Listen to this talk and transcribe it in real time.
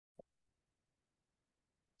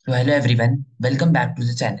So hello everyone, welcome back to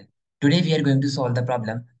the channel. Today we are going to solve the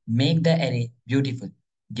problem, make the array beautiful.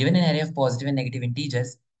 Given an array of positive and negative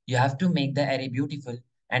integers, you have to make the array beautiful,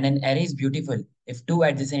 and an array is beautiful if two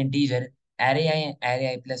adjacent integer, array I and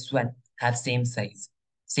array I plus 1 have same size,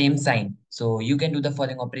 same sign. So you can do the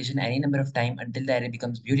following operation any number of time until the array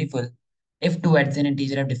becomes beautiful. If two adjacent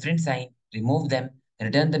integer have different sign, remove them,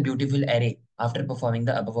 return the beautiful array after performing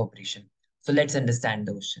the above operation. So let's understand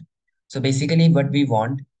the question. So basically what we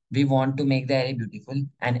want to make the array beautiful,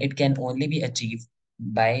 and it can only be achieved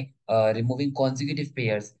by removing consecutive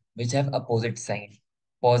pairs which have opposite sign,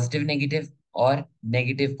 positive negative or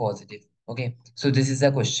negative positive. Okay, so this is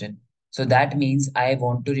a question. So that means I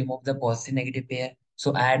want to remove the positive negative pair.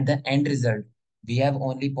 So at the end result, we have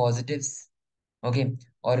only positives, okay,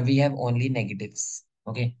 or we have only negatives.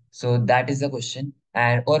 Okay, so that is the question,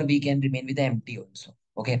 and or we can remain with the empty also.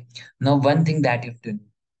 Okay, now one thing that if you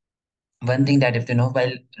know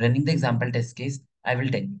while running the example test case, I will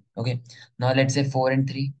tell you. Okay. Now let's say 4 and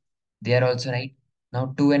 3, they are also right.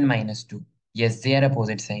 Now 2 and minus 2. Yes, they are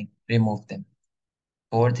opposite sign. Remove them.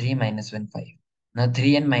 4, 3, minus 1, 5. Now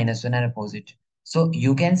 3 and minus 1 are opposite. So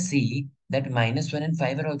you can see that minus 1 and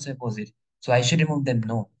 5 are also opposite. So I should remove them.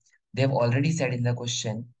 No. They have already said in the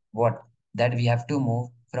question what? That we have to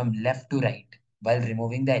move from left to right while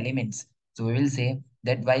removing the elements. So we will say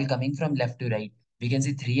that while coming from left to right, we can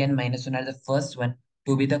see 3 and minus 1 are the first one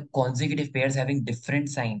to be the consecutive pairs having different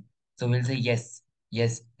sign. So we'll say yes,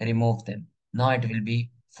 yes, remove them. Now it will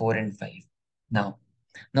be 4 and 5. Now,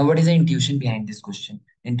 what is the intuition behind this question?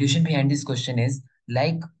 Intuition behind this question is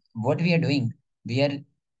like what we are doing. We are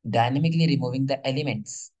dynamically removing the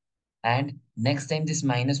elements. And next time this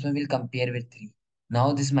minus 1 will compare with 3.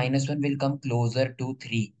 Now this minus 1 will come closer to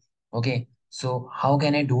 3. Okay. So how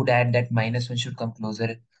can I do that? That minus 1 should come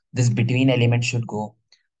closer. This between element should go.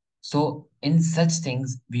 So in such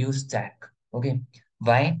things, we use stack. Okay.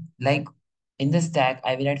 Why? Like in the stack,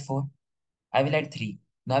 I will add 4. I will add 3.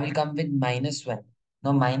 Now I will come with minus 1.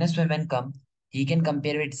 Now minus 1 when come, he can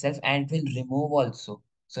compare with itself and will remove also.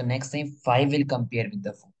 So next time 5 will compare with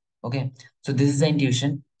the 4. Okay. So this is the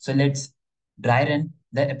intuition. So let's dry run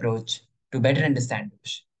the approach to better understand the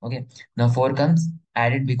question. Okay. Now 4 comes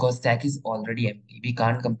added because stack is already empty. We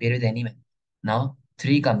can't compare with anyone. Now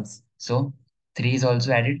 3 comes. So 3 is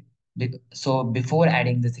also added. So before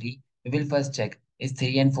adding the 3, we will first check is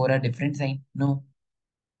 3 and 4 a different sign? No.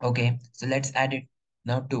 Okay, so let's add it.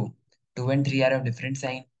 Now 2. 2 and 3 are of different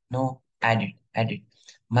sign. No, add it, add it.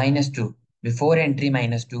 Minus 2. Before entry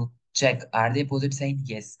minus 2, check, are they opposite sign?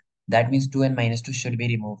 Yes. That means 2 and minus 2 should be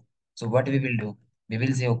removed. So what we will do? We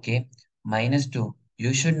will say, okay, minus 2,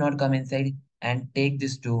 you should not come inside and take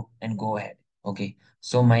this 2 and go ahead. Okay,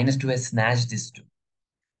 so minus 2 has snatched this 2.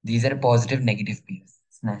 These are positive negative pairs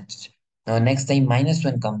snatched. Now next time minus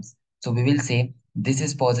 1 comes. So we will say this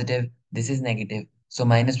is positive, this is negative. So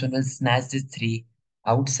minus 1 will snatch this 3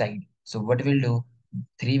 outside. So what we'll do?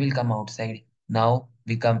 3 will come outside. Now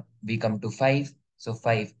we come to 5. So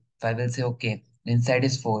 5 will say okay. Inside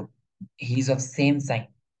is 4. He's of same sign.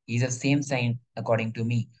 He's of same sign according to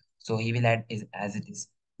me. So he will add is as it is.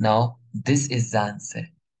 Now this is the answer.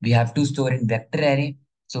 We have to store in vector array.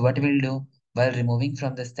 So what we'll do? While removing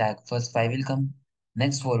from the stack, first 5 will come,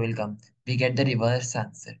 next 4 will come. We get the reverse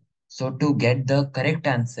answer. So to get the correct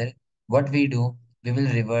answer, what we do, we will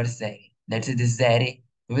reverse the array. Let's say this is the array,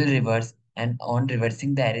 we will reverse, and on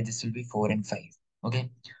reversing the array, this will be 4 and 5. Okay.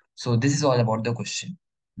 So this is all about the question.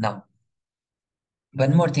 Now,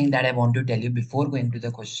 one more thing that I want to tell you before going to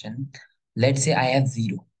the question. Let's say I have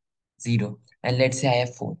 0, and let's say I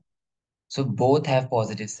have 4. So both have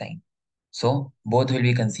positive sign. So both will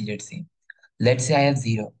be considered same. Let's say I have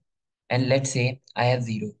 0 and let's say I have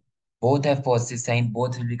 0. Both have positive sign,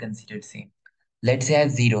 both will be considered same. Let's say I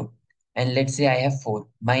have 0 and let's say I have 4,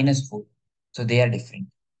 minus 4. So they are different.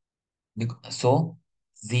 So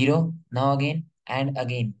 0 now again and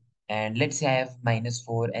again. And let's say I have minus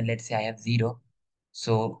 4 and let's say I have 0.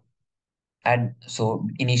 So and so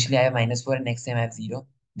initially I have minus 4 and next time I have 0.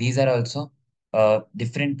 These are also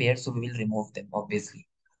different pairs, so we will remove them obviously.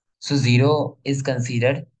 So 0 is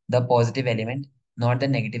considered the positive element, not the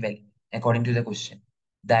negative element, according to the question.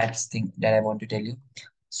 That's thing that I want to tell you.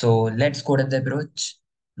 So let's code up the approach.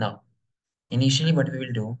 Now, initially what we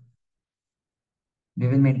will do, we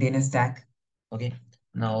will maintain a stack. Okay.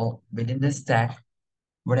 Now, within the stack,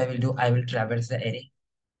 what I will do, I will traverse the array.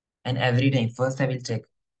 And every time, first I will check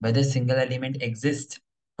whether single element exists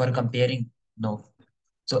for comparing. No.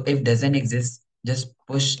 So if doesn't exist, just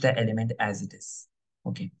push the element as it is.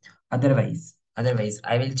 Okay. Otherwise,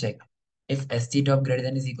 I will check if st top greater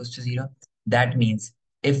than is equals to 0. That means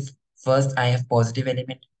if first I have positive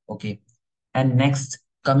element, Okay. And next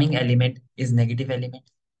coming element is negative element.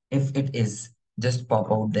 If it is, just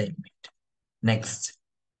pop out the element. Next,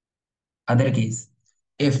 other case,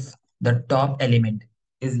 if the top element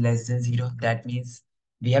is less than 0, that means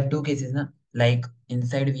we have two cases, na? Like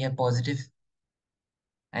inside we have positive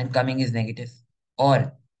and coming is negative,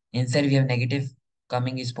 or inside we have negative,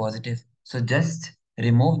 coming is positive. So just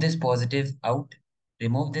remove this positive out,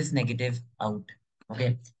 remove this negative out.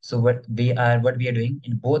 Okay. So what we are doing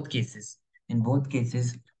in both cases,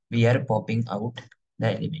 we are popping out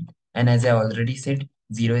the element. And as I already said,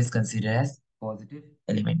 0 is considered as positive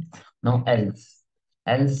element. Now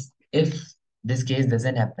else if this case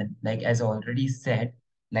doesn't happen, like as I already said,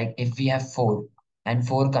 like if we have 4 and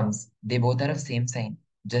 4 comes, they both are of same sign,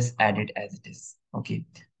 just add it as it is. Okay.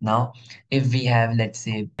 Now, if we have, let's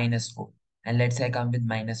say, -4, and let's say I come with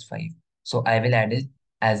 -5, so I will add it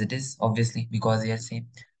as it is, obviously, because they are same.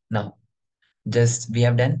 Now, just we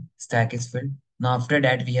have done, stack is filled. Now, after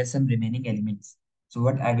that, we have some remaining elements. So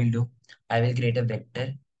what I will do, I will create a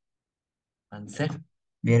vector answer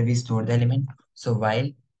where we store the element. So while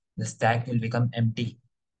the stack will become empty,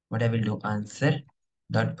 what I will do, answer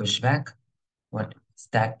dot pushback, what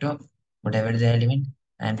stack top, whatever the element,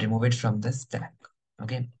 and remove it from the stack.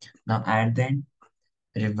 Okay. Now at the end,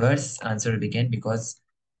 reverse answer will begin because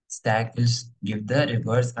stack will give the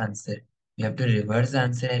reverse answer. We have to reverse the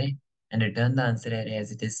answer array and return the answer array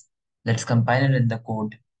as it is. Let's compile it in the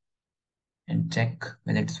code and check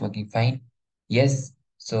whether it's working fine. Yes.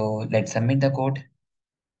 So let's submit the code.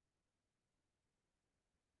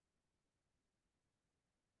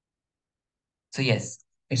 So yes,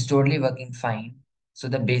 it's totally working fine. So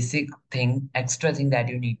the basic thing, extra thing that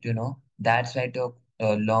you need to know, that's why I took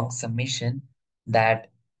a long submission, that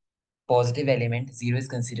positive element, 0 is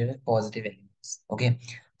considered a positive elements. Okay.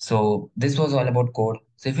 So this was all about code.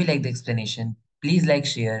 So if you like the explanation, please like,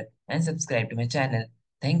 share, and subscribe to my channel.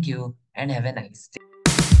 Thank you and have a nice day.